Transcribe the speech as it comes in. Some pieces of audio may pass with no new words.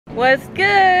What's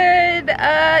good?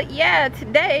 Yeah,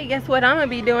 today, guess what I'm gonna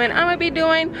be doing? I'm gonna be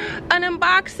doing an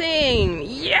unboxing.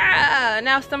 Yeah!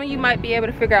 Now, some of you might be able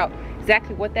to figure out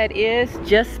exactly what that is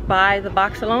just by the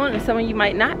box alone, and some of you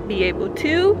might not be able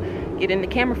to. Get in the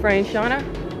camera frame, Shauna.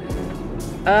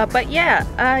 But yeah,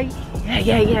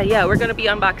 we're gonna be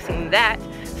unboxing that.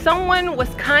 Someone was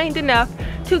kind enough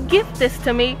to gift this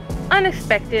to me,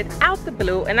 unexpected, out the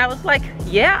blue, and I was like,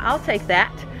 yeah, I'll take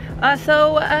that.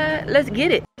 So let's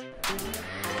get it.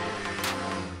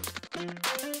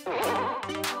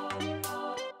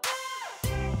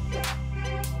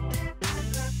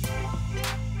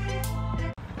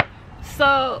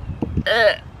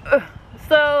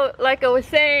 So like I was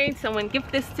saying, someone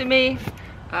gifted this to me,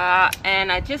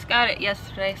 and I just got it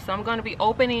yesterday, so I'm gonna be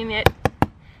opening it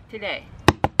today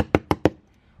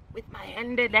with my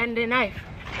handy knife.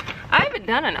 I haven't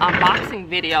done an unboxing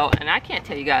video, and I can't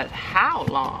tell you guys how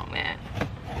long, man.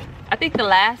 I think the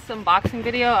last unboxing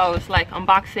video, I was like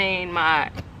unboxing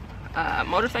my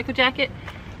motorcycle jacket,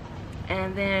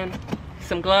 and then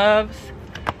some gloves,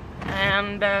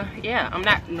 and yeah, I'm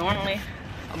not normally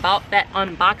about that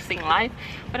unboxing life,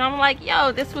 but I'm like,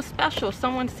 yo, this was special.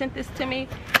 Someone sent this to me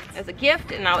as a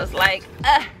gift, and I was like,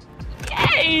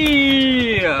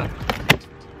 yay!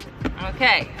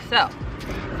 Okay, so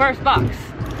first box.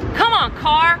 Come on,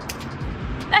 car.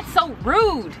 That's so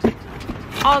rude.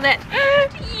 All that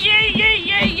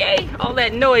yay, all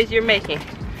that noise you're making.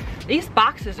 These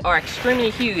boxes are extremely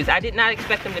huge. I did not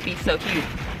expect them to be so huge.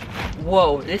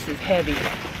 Whoa, this is heavy.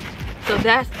 So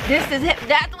that's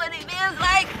what it is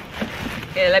like.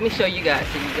 Yeah, let me show you guys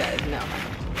so you guys know.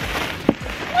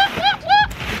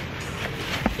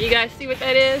 You guys see what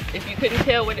that is? If you couldn't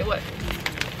tell what it was.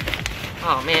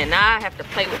 Oh man, now I have to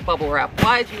play with bubble wrap.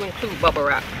 Why did you include bubble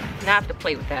wrap? Now I have to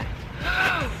play with that.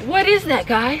 What is that,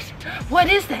 guys? What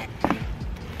is that?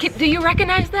 Do you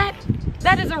recognize that?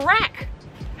 That is a rack.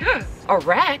 A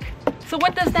rack? So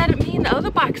what does that mean the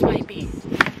other box might be?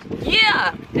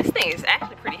 Yeah, this thing is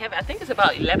actually pretty heavy. I think it's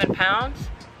about 11 pounds.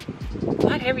 A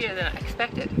lot heavier than I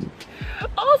expected.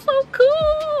 Oh, so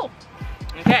cool.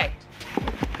 Okay,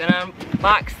 gonna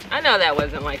unbox. I know that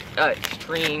wasn't like an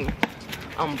extreme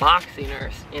unboxing or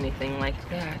anything like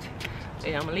that.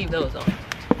 Yeah, I'm gonna leave those on.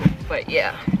 But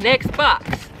yeah, next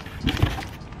box.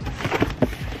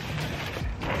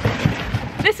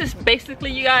 This is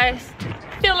basically, you guys,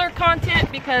 filler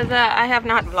content because I have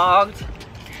not vlogged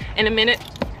in a minute.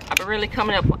 I've been really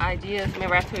coming up with ideas.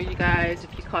 Remember I told you guys,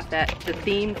 if you caught that, the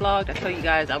theme vlog, I told you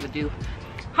guys I would do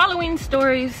Halloween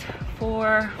stories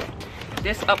for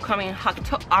this upcoming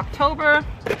October.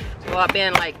 So I've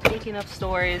been like thinking of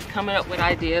stories, coming up with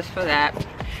ideas for that.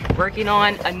 Working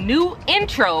on a new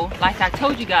intro like I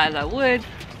told you guys I would.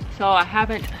 So I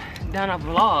haven't done a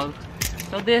vlog.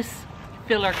 So this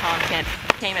filler content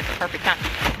came at the perfect time.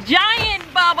 Giant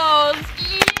bubbles!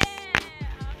 Yeah!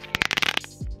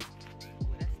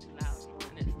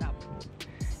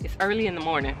 It's early in the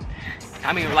morning.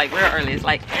 I mean, like, we're early. It's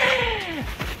like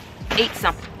 8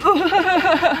 something.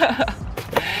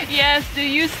 Yes, do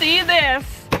you see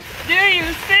this? Do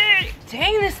you see?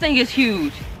 Dang, this thing is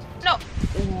huge. No.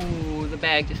 Ooh, the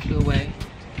bag just flew away.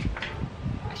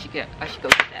 I should go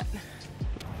get that.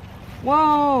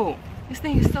 Whoa, this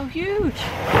thing is so huge.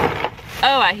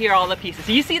 Oh, I hear all the pieces.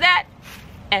 Do you see that?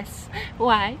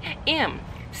 SYM.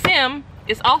 SYM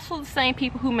is also the same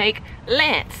people who make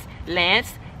Lance.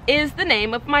 Lance is the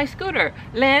name of my scooter.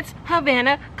 Lance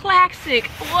Havana Classic.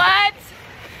 What?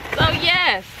 So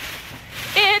yes,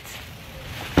 it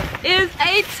is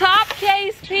a top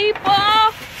case,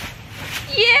 people.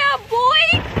 Yeah,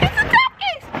 boy, it's a top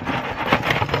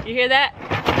case. You hear that?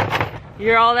 You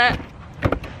hear all that?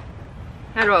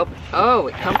 How do I open? Oh,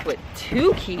 it comes with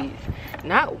 2 keys,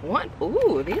 not 1.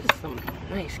 Ooh, these are some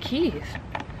nice keys.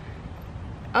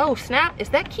 Oh snap, is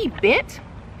that key bent?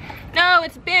 No,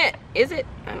 it's bent. Is it?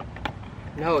 I don't.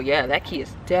 No, yeah, that key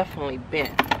is definitely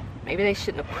bent. Maybe they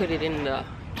shouldn't have put it in the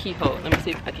keyhole. Let me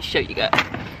see if I can show you guys.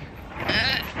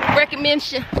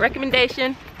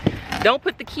 Recommendation. Don't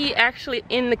put the key actually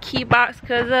in the key box,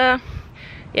 because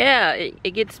yeah,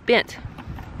 it gets bent.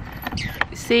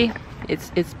 You see,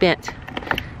 it's bent.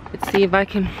 Let's see if I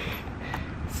can.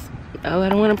 Oh, I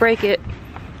don't want to break it.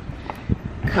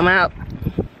 Come out.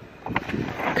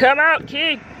 Come out,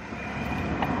 key.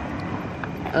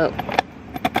 Oh,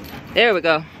 there we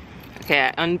go. Okay,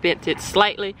 I unbent it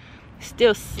slightly.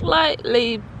 Still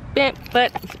slightly bent,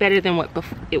 but it's better than what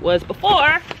it was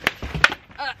before.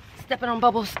 Stepping on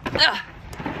bubbles.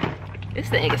 This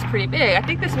thing is pretty big. I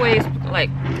think this weighs like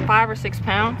 5 or 6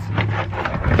 pounds.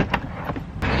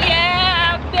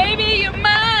 Yeah, baby, you're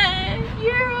mine.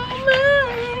 You're all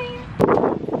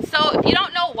mine. So if you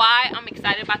don't know why I'm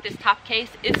excited about this top case,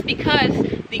 it's because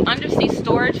the undersea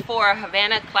storage for a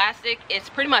Havana Classic is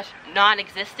pretty much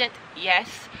non-existent.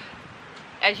 Yes,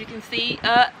 as you can see,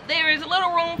 there is a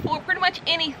little room for pretty much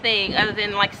anything other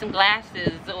than like some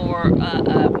glasses or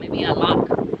maybe a lock.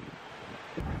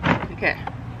 Okay,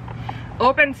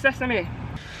 open sesame.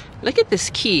 Look at this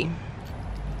key.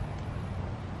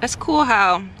 That's cool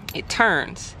how it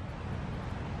turns.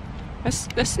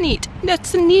 That's neat.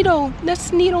 That's a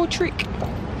neato trick.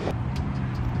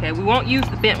 Okay, we won't use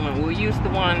the bent one. We'll use the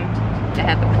one that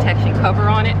had the protection cover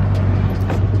on it.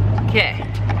 Okay,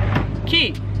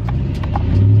 key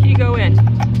go in,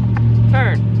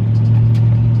 turn.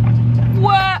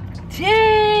 What?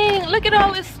 Dang, look at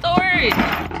all this storage.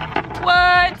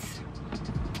 What?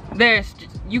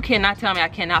 You cannot tell me I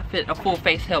cannot fit a full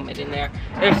face helmet in there.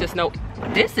 There's just no,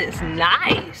 this is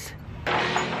nice.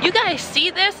 You guys see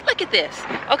this? Look at this.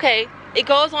 Okay, it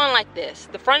goes on like this.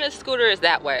 The front of the scooter is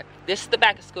that way. This is the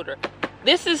back of the scooter.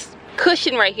 This is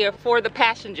cushion right here for the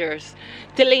passengers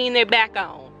to lean their back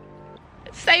on.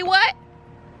 Say what?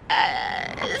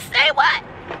 Say what?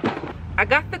 I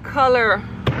got the color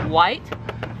white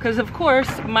because of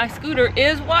course my scooter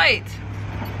is white.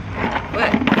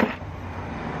 But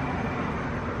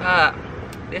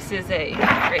this is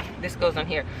this goes on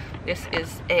here. This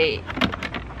is a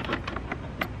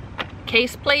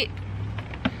case plate.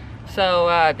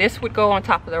 So this would go on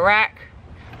top of the rack,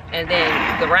 and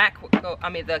then the rack would go,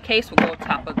 the case would go on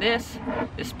top of this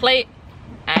plate,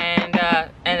 and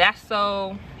that's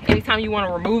so anytime you want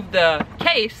to remove the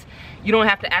case, you don't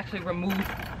have to actually remove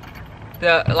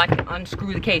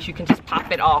unscrew the case. You can just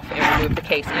pop it off and remove the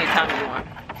case anytime you want.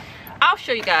 I'll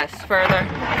show you guys further.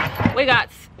 We got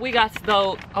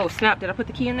those. Oh snap, did I put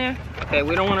the key in there? Okay,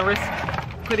 we don't want to risk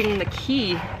putting the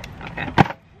key. Okay,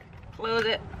 close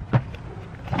it.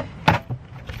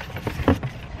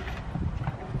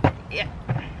 Yeah.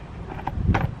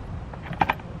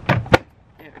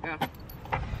 There we go.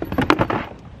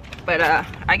 But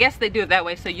I guess they do it that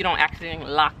way so you don't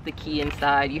accidentally lock the key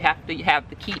inside. You have to have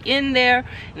the key in there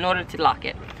in order to lock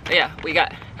it. But yeah, we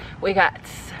got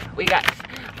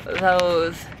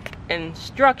those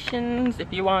instructions.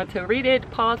 If you want to read it,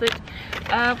 pause it.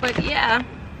 But yeah,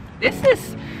 this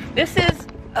is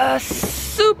a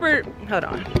super, hold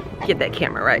on, get that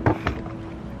camera right.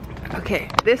 Okay,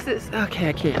 this is, okay,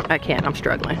 I can't, I'm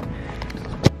struggling.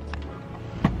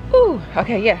 Ooh,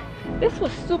 okay, yeah. This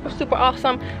was super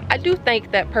awesome. I do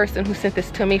thank that person who sent this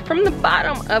to me from the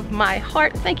bottom of my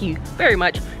heart. Thank you very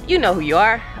much. You know who you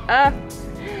are.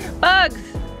 Bugs.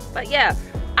 But yeah,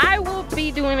 I will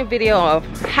be doing a video of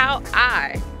how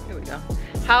I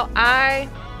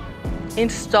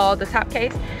installed the top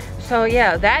case. So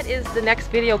yeah, that is the next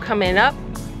video coming up.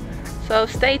 So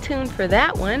stay tuned for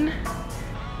that one.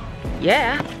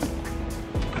 Yeah.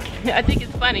 I think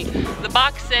it's funny. The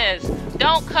box says,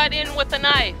 don't cut in with a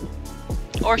knife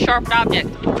or a sharp object.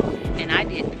 And I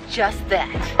did just that.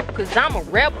 Because I'm a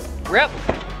rebel.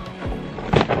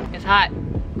 It's hot.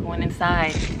 Going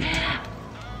inside.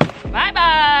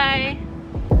 Bye-bye.